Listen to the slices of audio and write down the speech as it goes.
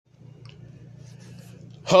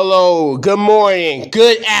Hello, good morning,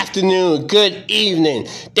 good afternoon, good evening.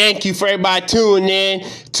 Thank you for everybody tuning in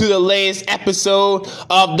to the latest episode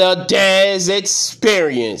of the Dez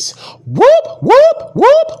Experience. Whoop, whoop,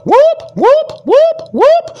 whoop, whoop, whoop, whoop,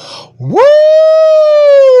 whoop, woo!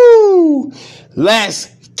 Let's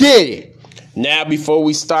get it. Now, before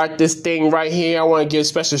we start this thing right here, I want to give a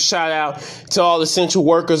special shout out to all the essential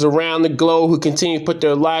workers around the globe who continue to put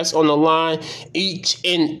their lives on the line each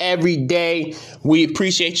and every day. We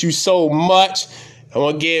appreciate you so much. I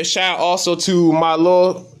want to give a shout out also to my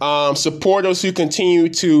little supporters who continue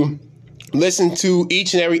to listen to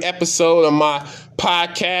each and every episode of my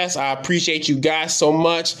podcast. I appreciate you guys so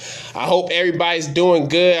much. I hope everybody's doing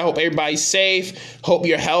good. I hope everybody's safe. Hope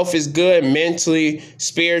your health is good mentally,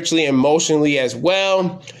 spiritually, emotionally as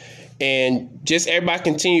well. And just everybody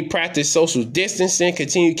continue to practice social distancing,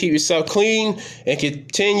 continue to keep yourself clean, and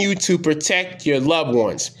continue to protect your loved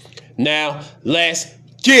ones. Now, let's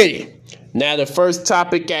get it. Now, the first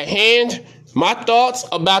topic at hand, my thoughts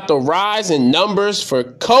about the rise in numbers for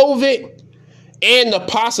COVID and the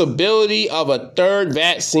possibility of a third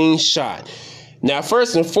vaccine shot. Now,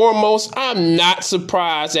 first and foremost, I'm not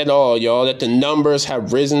surprised at all, y'all, that the numbers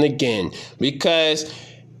have risen again because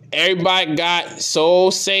everybody got so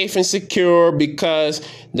safe and secure because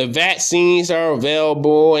the vaccines are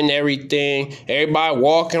available and everything. Everybody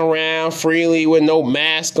walking around freely with no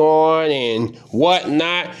mask on and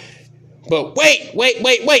whatnot. But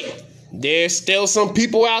wait. There's still some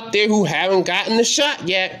people out there who haven't gotten the shot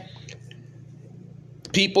yet.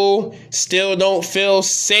 People still don't feel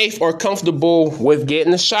safe or comfortable with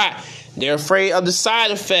getting the shot. They're afraid of the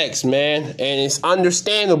side effects, man, and it's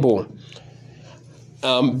understandable.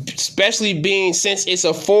 Especially since it's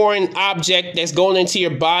a foreign object that's going into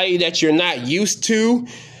your body that you're not used to.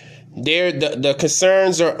 The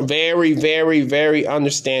concerns are very, very, very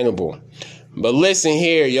understandable. But listen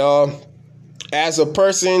here, y'all. As a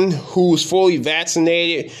person who's fully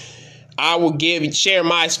vaccinated, I will share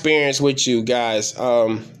my experience with you guys.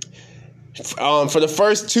 For the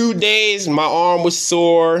first 2 days, my arm was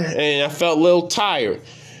sore and I felt a little tired,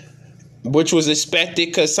 which was expected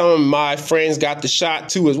because some of my friends got the shot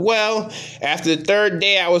too as well. After the third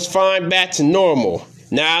day, I was fine, back to normal.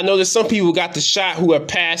 Now, I know that some people got the shot who have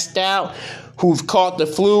passed out, who've caught the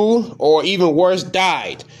flu, or even worse,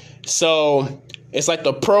 died. So it's like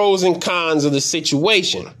the pros and cons of the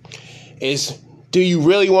situation. Do you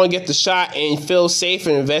really want to get the shot and feel safe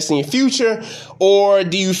and invest in your future? Or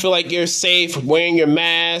do you feel like you're safe wearing your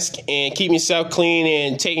mask and keeping yourself clean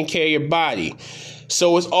and taking care of your body?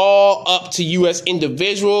 So it's all up to you as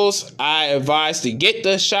individuals. I advise to get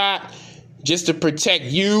the shot just to protect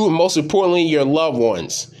you, and most importantly, your loved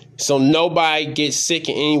ones. So nobody gets sick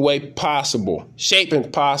in any way possible, shape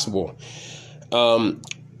and possible.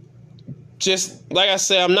 Just like I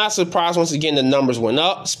said, I'm not surprised once again the numbers went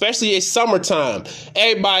up, especially it's summertime.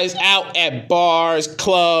 Everybody's out at bars,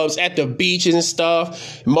 clubs, at the beaches and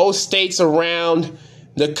stuff. Most states around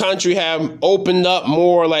the country have opened up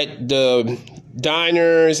more, like the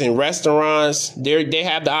diners and restaurants. They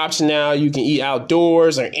have the option now. You can eat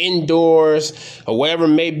outdoors or indoors or whatever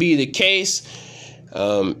may be the case.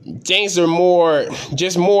 Things are more in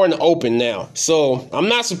the open now. So I'm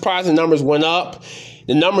not surprised the numbers went up.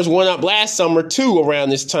 The numbers went up last summer, too, around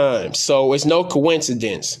this time. So it's no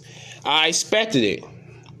coincidence. I expected it.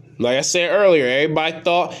 Like I said earlier, everybody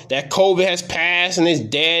thought that COVID has passed and it's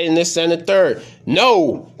dead and this and the third.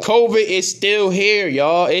 No, COVID is still here,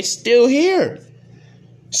 y'all. It's still here.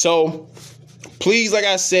 So please, like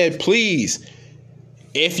I said, please,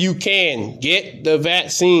 if you can, get the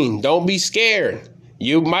vaccine. Don't be scared.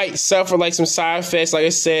 You might suffer like some side effects. Like I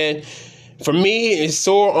said, for me, it's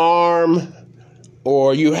sore arm.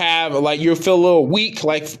 Or you feel a little weak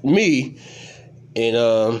like me.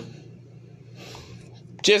 And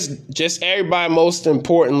just everybody, most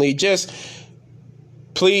importantly, just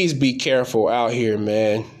please be careful out here,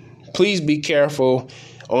 man. Please be careful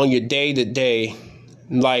on your day-to-day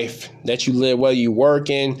life that you live, whether you're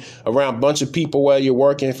working around a bunch of people, whether you're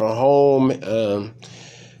working from home.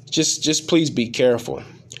 Just please be careful.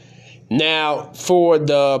 Now, for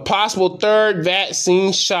the possible third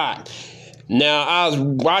vaccine shot. Now, I was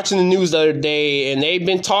watching the news the other day, and they've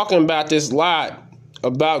been talking about this a lot,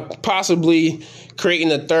 about possibly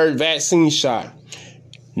creating a third vaccine shot.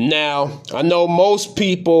 Now, I know most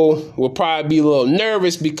people will probably be a little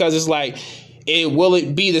nervous because it's like, will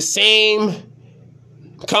it be the same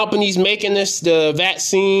companies making the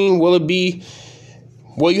vaccine? Will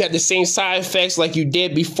you have the same side effects like you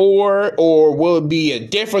did before? Or will it be a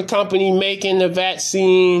different company making the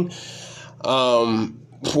vaccine?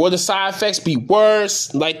 Will the side effects be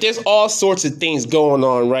worse? Like, there's all sorts of things going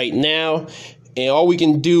on right now. And all we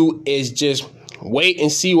can do is just wait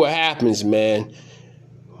and see what happens, man.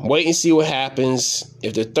 Wait and see what happens.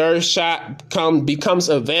 If the third shot becomes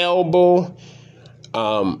available,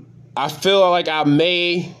 I feel like I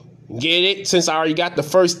may get it since I already got the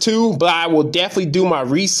first two, but I will definitely do my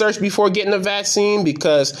research before getting the vaccine,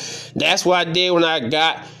 because that's what I did when I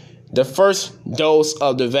got the first dose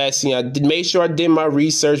of the vaccine. I made sure I did my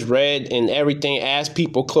research, read and everything, asked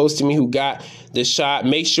people close to me who got the shot,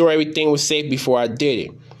 make sure everything was safe before I did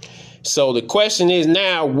it. So the question is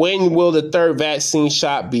now, when will the third vaccine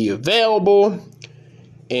shot be available?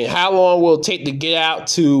 And how long will it take to get out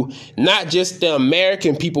to not just the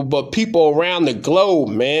American people, but people around the globe,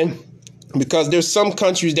 man? Because there's some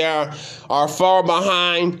countries that are far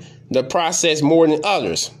behind the process more than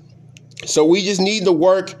others. So we just need to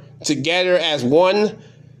work together as one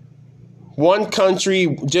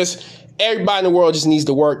country. Just everybody in the world just needs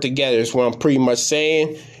to work together is what I'm pretty much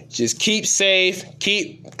saying. Just keep safe,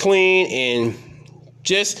 keep clean, and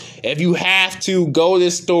just, if you have to, go to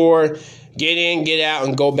the store, get in, get out,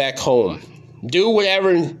 and go back home. Do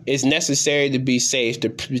whatever is necessary to be safe, to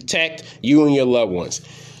protect you and your loved ones.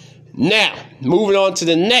 Now, moving on to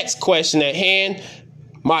the next question at hand.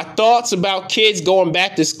 My thoughts about kids going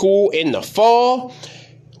back to school in the fall.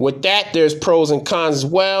 With that, there's pros and cons as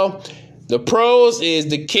well. The pros is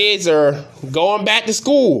the kids are going back to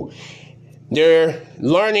school. They're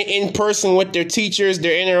learning in person with their teachers.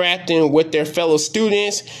 They're interacting with their fellow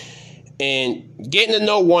students and getting to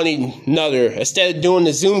know one another instead of doing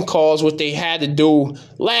the Zoom calls, what they had to do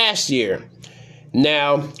last year.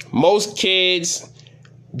 Now, most kids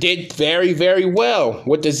did very, very well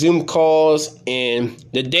with the Zoom calls and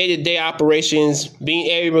the day-to-day operations, being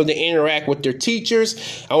able to interact with their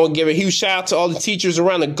teachers. I want to give a huge shout out to all the teachers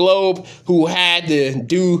around the globe who had to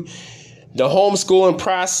do the homeschooling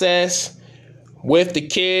process with the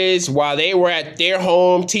kids while they were at their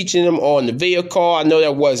home, teaching them on the video call. I know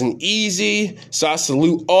that wasn't easy, so I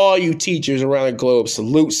salute all you teachers around the globe.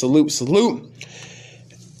 Salute, salute, salute.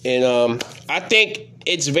 And I think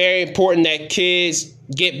it's very important that kids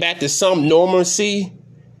get back to some normalcy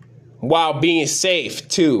while being safe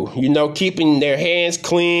too. You know, keeping their hands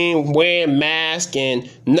clean, wearing masks, and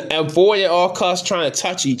avoid at all costs trying to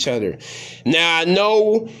touch each other. Now, I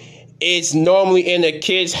know it's normally in a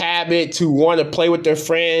kid's habit to want to play with their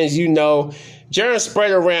friends. You know, germs spread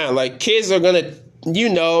around. Like, kids are going to, you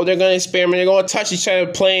know, they're going to experiment. They're going to touch each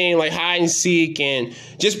other playing like hide and seek and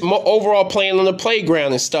just overall playing on the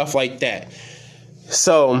playground and stuff like that.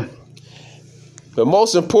 So, but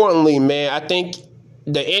most importantly, man, I think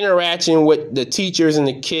the interaction with the teachers and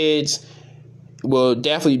the kids will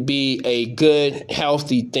definitely be a good,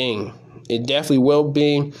 healthy thing. It definitely will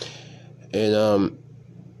be. And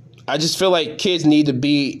I just feel like kids need to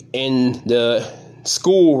be in the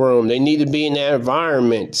schoolroom. They need to be in that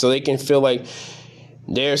environment so they can feel like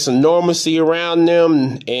there's some normalcy around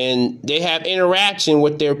them and they have interaction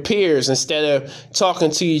with their peers instead of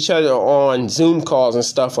talking to each other on Zoom calls and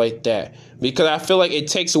stuff like that. Because I feel like it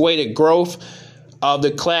takes away the growth of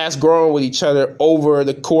the class growing with each other over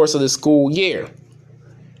the course of the school year.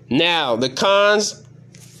 Now, the cons,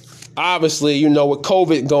 obviously, you know, with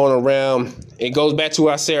COVID going around, it goes back to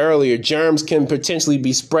what I said earlier. Germs can potentially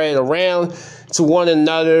be spread around to one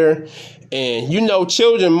another. And, you know,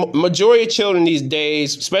 children, majority of children these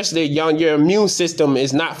days, especially they're young, your immune system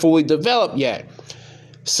is not fully developed yet.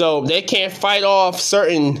 So they can't fight off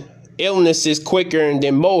certain illnesses quicker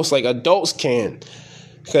than most, like adults can.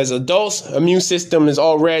 Because adults' immune system is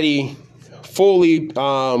already fully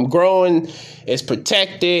growing, it's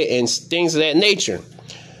protected, and things of that nature.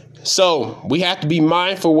 So we have to be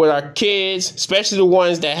mindful with our kids, especially the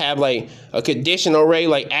ones that have like a condition already,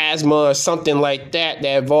 like asthma or something like that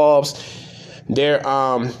involves their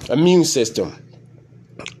immune system.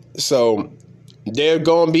 So they're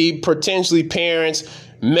going to be potentially, parents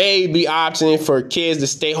may be opting for kids to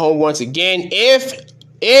stay home once again if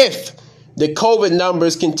the COVID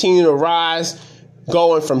numbers continue to rise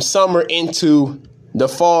going from summer into the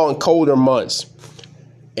fall and colder months.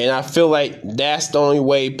 And I feel like that's the only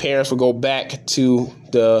way parents will go back to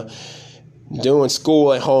doing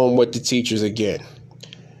school at home with the teachers again.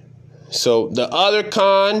 So the other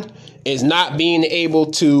con is not being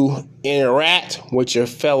able to interact with your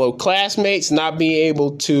fellow classmates, not being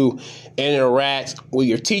able to interact with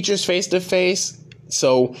your teachers face to face.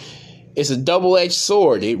 So it's a double-edged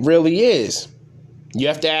sword. It really is. You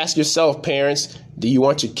have to ask yourself, parents, do you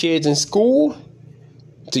want your kids in school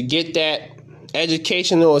to get that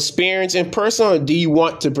educational experience in person, or do you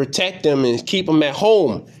want to protect them and keep them at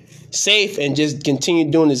home safe and just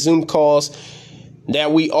continue doing the Zoom calls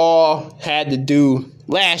that we all had to do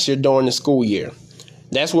last year during the school year.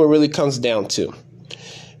 That's what it really comes down to.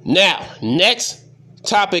 Now, next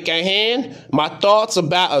topic at hand, my thoughts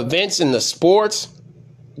about events in the sports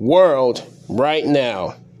world right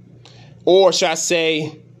now. Or should I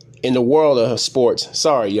say, in the world of sports.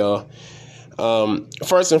 Sorry, y'all.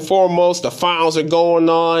 First and foremost, the finals are going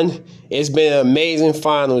on. It's been amazing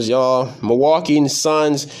finals, y'all. Milwaukee and the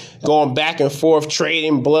Suns going back and forth,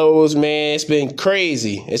 trading blows, man. It's been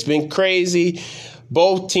crazy. It's been crazy.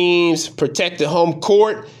 Both teams protected home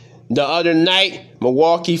court. The other night,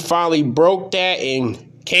 Milwaukee finally broke that and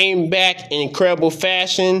came back in incredible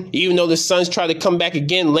fashion. Even though the Suns tried to come back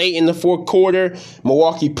again late in the fourth quarter,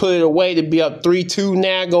 Milwaukee put it away to be up 3-2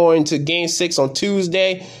 now going to Game 6 on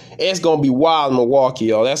Tuesday. It's going to be wild in Milwaukee,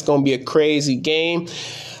 y'all. That's going to be a crazy game.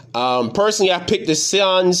 Personally, I picked the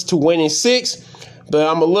Suns to win in 6, but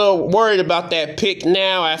I'm a little worried about that pick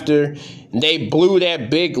now after they blew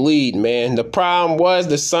that big lead, man. The problem was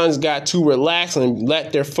the Suns got too relaxed and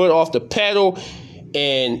let their foot off the pedal,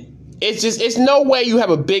 and it's no way you have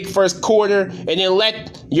a big first quarter and then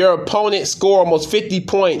let your opponent score almost 50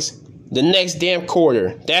 points the next damn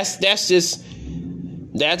quarter. That's just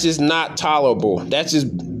not tolerable. That's just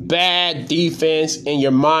bad defense, and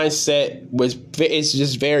your mindset it's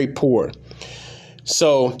just very poor.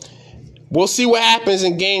 So we'll see what happens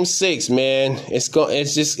in Game 6, man. It's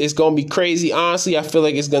gonna be crazy. Honestly, I feel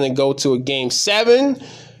like it's gonna go to a Game 7.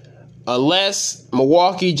 Unless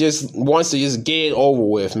Milwaukee just wants to just get it over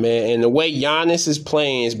with, man. And the way Giannis is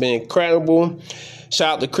playing has been incredible.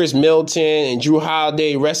 Shout out to Chris Middleton and Jrue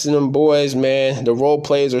Holiday, rest of them boys, man. The role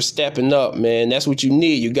players are stepping up, man. That's what you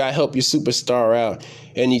need. You got to help your superstar out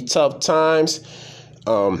in these tough times.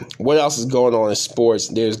 What else is going on in sports?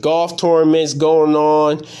 There's golf tournaments going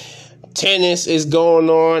on. Tennis is going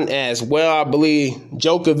on as well. I believe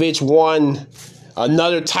Djokovic won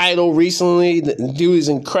another title recently. The dude is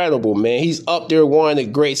incredible, man. He's up there, one of the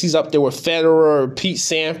greats. He's up there with Federer, Pete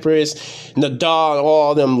Sampras, Nadal,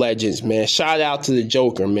 all them legends, man. Shout out to the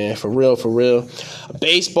Joker, man. For real, for real.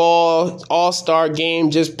 Baseball All-Star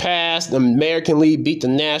game just passed. The American League beat the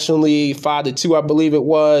National League 5-2, I believe it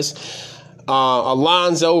was.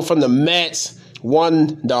 Alonso from the Mets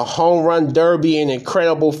won the home run derby in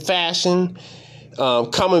incredible fashion.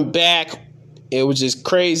 Coming back, it was just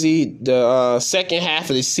crazy. The second half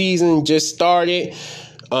of the season just started.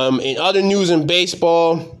 In other news in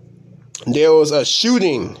baseball, there was a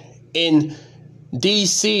shooting in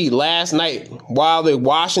D.C. last night while the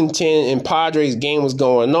Washington and Padres game was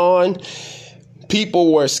going on.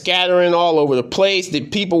 People were scattering all over the place. The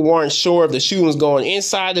people weren't sure if the shooting was going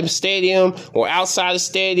inside the stadium or outside the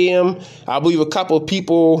stadium. I believe a couple of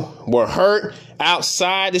people were hurt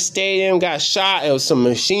outside the stadium, got shot. There was some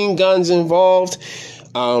machine guns involved.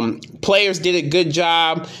 Players did a good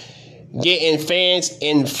job getting fans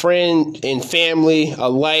and friends and family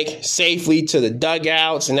alike safely to the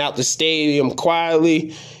dugouts and out the stadium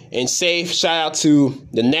quietly and safe. Shout out to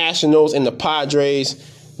the Nationals and the Padres.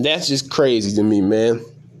 That's just crazy to me, man.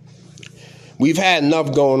 We've had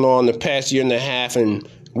enough going on the past year and a half, and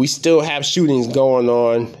we still have shootings going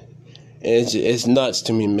on. It's nuts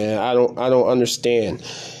to me, man. I don't understand.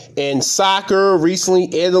 In soccer,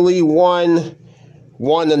 recently Italy won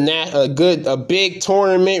a big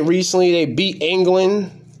tournament recently. They beat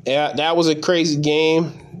England. Yeah, that was a crazy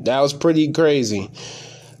game. That was pretty crazy.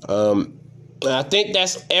 I think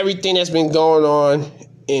that's everything that's been going on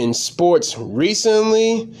in sports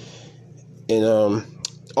recently. And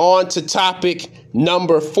on to topic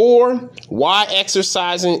number 4: why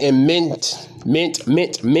exercising and mint. I'm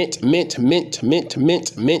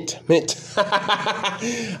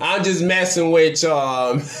just messing with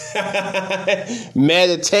y'all.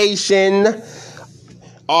 Meditation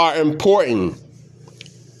are important.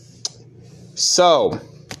 So,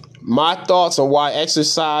 my thoughts on why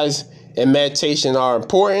exercise and meditation are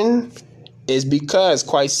important is because,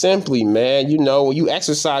 quite simply, man, you know, when you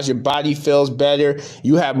exercise, your body feels better.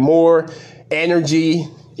 You have more energy.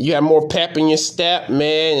 You have more pep in your step,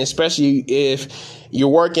 man, especially if you're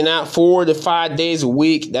working out 4 to 5 days a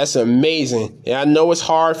week. That's amazing. And I know it's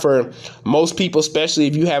hard for most people, especially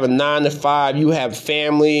if you have a 9 to 5, you have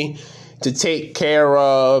family to take care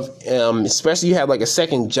of, especially you have like a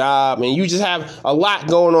second job and you just have a lot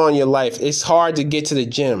going on in your life. It's hard to get to the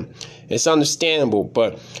gym. It's understandable,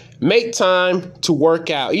 but make time to work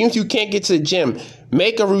out. Even if you can't get to the gym,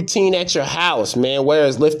 make a routine at your house, man, whether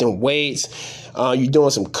it's lifting weights, you're doing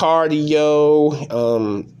some cardio,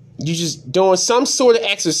 you're just doing some sort of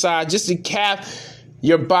exercise just to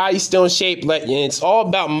your body's still in shape. And it's all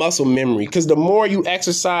about muscle memory, because the more you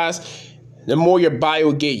exercise, the more your body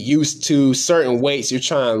will get used to certain weights you're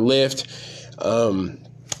trying to lift,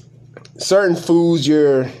 certain foods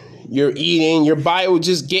you're eating. Your body will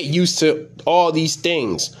just get used to all these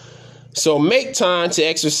things. So make time to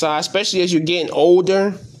exercise, especially as you're getting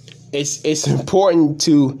older. It's important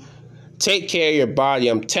to take care of your body,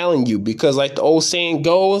 I'm telling you, because like the old saying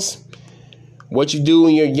goes, what you do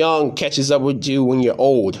when you're young catches up with you when you're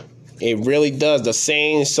old. It really does. The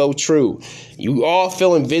saying is so true. You all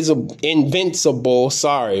feel invincible.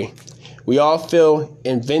 Sorry. We all feel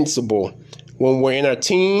invincible when we're in our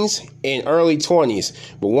teens and early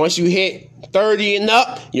 20s. But once you hit 30 and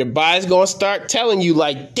up, your body's going to start telling you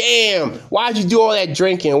like, damn, why'd you do all that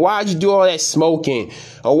drinking? Why'd you do all that smoking?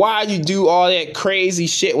 Or why'd you do all that crazy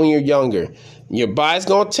shit when you're younger? Your body's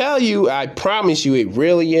going to tell you. I promise you, it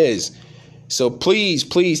really is. So please,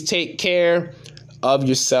 please take care of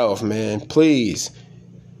yourself, man. Please.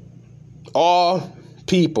 All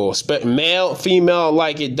people, male, female,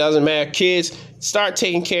 like it doesn't matter. Kids, start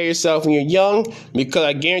taking care of yourself when you're young, because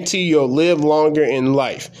I guarantee you'll live longer in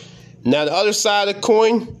life. Now, the other side of the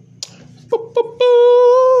coin,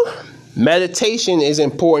 meditation is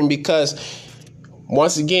important, because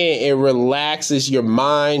once again, it relaxes your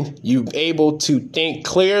mind. You're able to think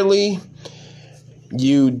clearly.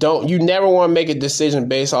 You never want to make a decision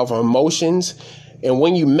based off of emotions. And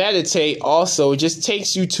when you meditate, also, it just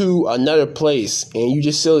takes you to another place, and you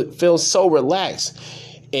just feel so relaxed.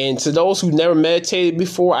 And to those who never meditated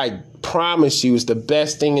before, I promise you, it's the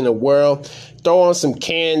best thing in the world. Throw on some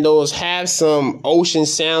candles, have some ocean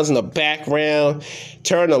sounds in the background,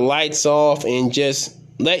 turn the lights off, and just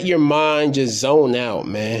let your mind just zone out,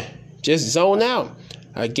 man. Just zone out.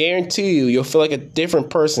 I guarantee you'll feel like a different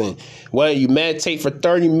person, whether you meditate for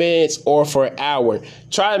 30 minutes or for an hour.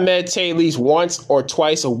 Try to meditate at least once or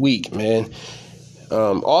twice a week, man.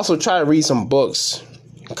 Also, try to read some books,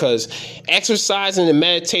 because exercising and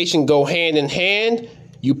meditation go hand in hand.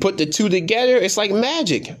 You put the two together, it's like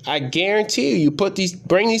magic. I guarantee you,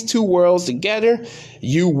 bring these two worlds together,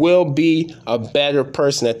 you will be a better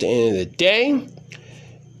person at the end of the day.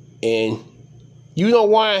 And you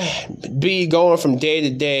don't want to be going from day to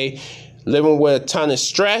day, living with a ton of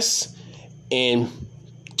stress and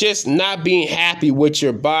just not being happy with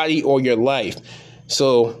your body or your life.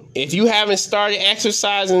 So if you haven't started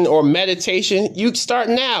exercising or meditation, you start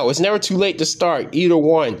now. It's never too late to start either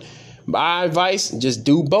one. My advice, just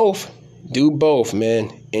do both. Do both,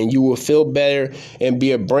 man. And you will feel better and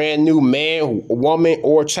be a brand new man, woman,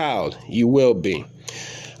 or child. You will be.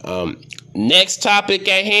 Next topic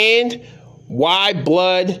at hand, why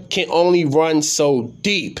blood can only run so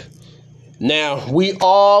deep. Now, we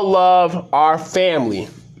all love our family,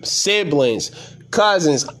 siblings,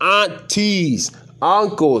 cousins, aunties,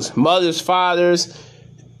 uncles, mothers, fathers,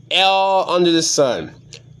 all under the sun.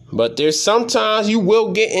 But there's sometimes you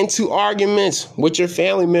will get into arguments with your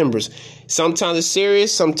family members. Sometimes it's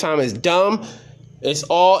serious, sometimes it's dumb. It's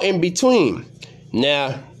all in between.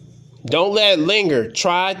 Now, don't let it linger.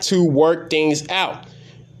 Try to work things out.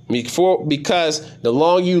 Because the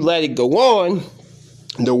longer you let it go on,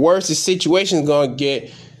 the worse the situation is going to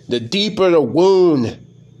get, the deeper the wound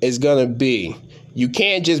is going to be. You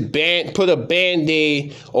can't just put a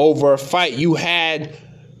Band-Aid over a fight you had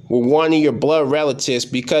with one of your blood relatives,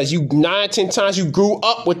 because 9 or 10 times you grew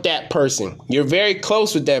up with that person. You're very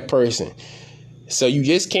close with that person. So you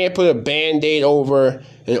just can't put a Band-Aid over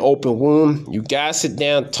an open wound. You got to sit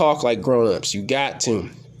down and talk like grown-ups. You got to.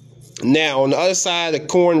 Now, on the other side of the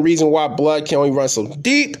coin, reason why blood can only run so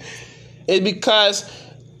deep is because,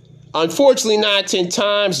 unfortunately, 9 or 10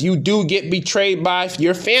 times you do get betrayed by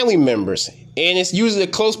your family members. And it's usually a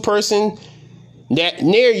close person that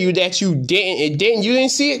near you that you didn't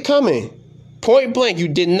see it coming. Point blank, you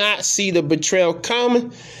did not see the betrayal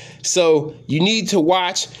coming. So you need to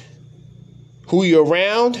watch who you're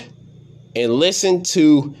around and listen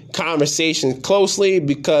to conversations closely,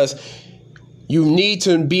 because you need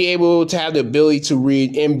to be able to have the ability to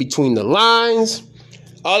read in between the lines.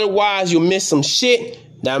 Otherwise, you'll miss some shit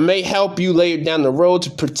that may help you later down the road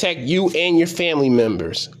to protect you and your family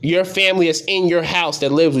members. Your family that's in your house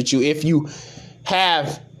that lives with you. If you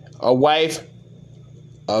have a wife,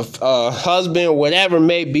 a husband, whatever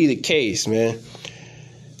may be the case, man.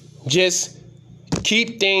 Just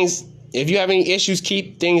keep things, if you have any issues,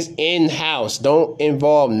 keep things in-house. Don't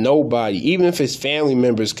involve nobody, even if it's family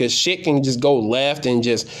members, because shit can just go left and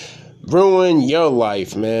just ruin your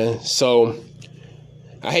life, man. So,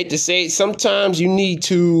 I hate to say it, sometimes you need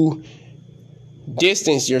to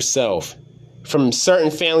distance yourself. from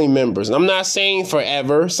certain family members. I'm not saying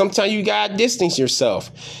forever. Sometimes you gotta distance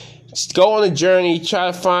yourself. Just go on a journey, try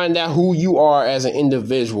to find out who you are as an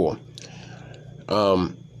individual.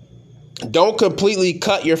 Don't completely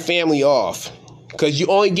cut your family off, because you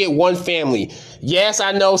only get one family. Yes,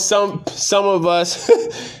 I know some of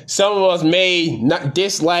us may not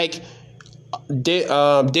dislike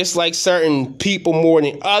certain people more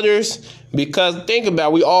than others, because think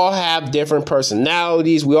about it, we all have different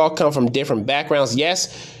personalities. We all come from different backgrounds.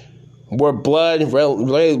 Yes, we're blood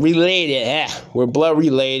related. We're blood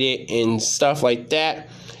related and stuff like that.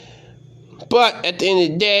 But at the end of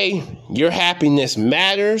the day, your happiness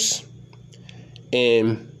matters,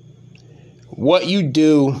 and what you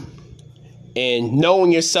do, and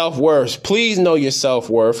knowing your self-worth. Please know your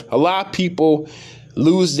self-worth. A lot of people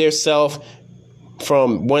lose their self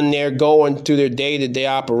from when they're going through their day-to-day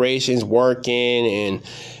operations, working and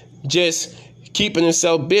just keeping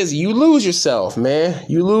themselves busy. You lose yourself, man.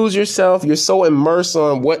 You lose yourself. You're so immersed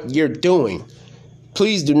on what you're doing.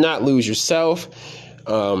 Please do not lose yourself.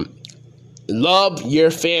 Love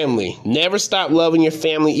your family. Never stop loving your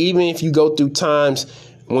family, even if you go through times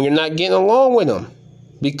when you're not getting along with them.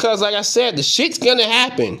 Because like I said, the shit's gonna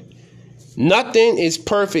happen. Nothing is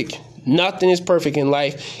perfect. Nothing is perfect in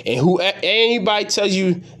life. And anybody tells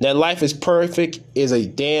you that life is perfect is a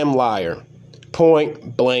damn liar.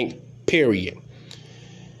 Point blank, period.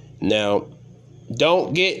 Now,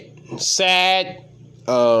 don't get sad.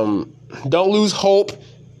 Don't lose hope,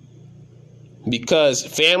 because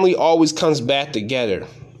family always comes back together.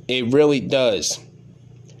 It really does.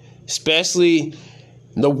 Especially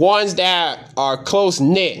the ones that are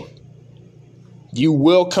close-knit. You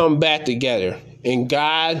will come back together. And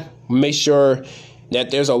God, make sure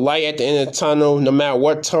that there's a light at the end of the tunnel, no matter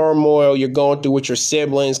what turmoil you're going through with your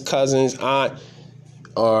siblings, cousins, aunt,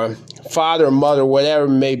 or father or mother, whatever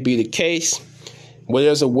may be the case. Where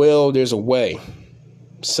there's a will, there's a way.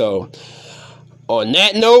 So, on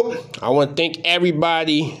that note, I want to thank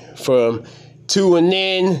everybody for tuning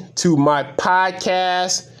in to my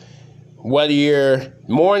podcast. Whether you're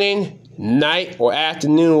morning, night, or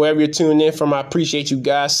afternoon, wherever you're tuning in from, I appreciate you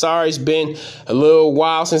guys. Sorry it's been a little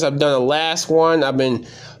while since I've done the last one. I've been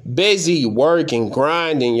busy working,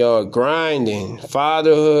 grinding, y'all. Grinding.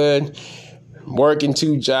 Fatherhood, working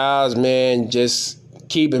 2 jobs, man. Just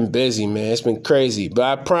keeping busy, man. It's been crazy. But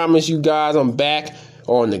I promise you guys, I'm back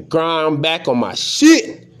on the grind. I'm back on my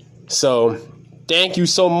shit. So, thank you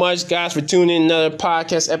so much, guys, for tuning in another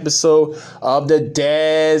podcast episode of the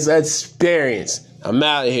Dez Experience. I'm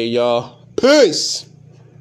out of here, y'all. Peace.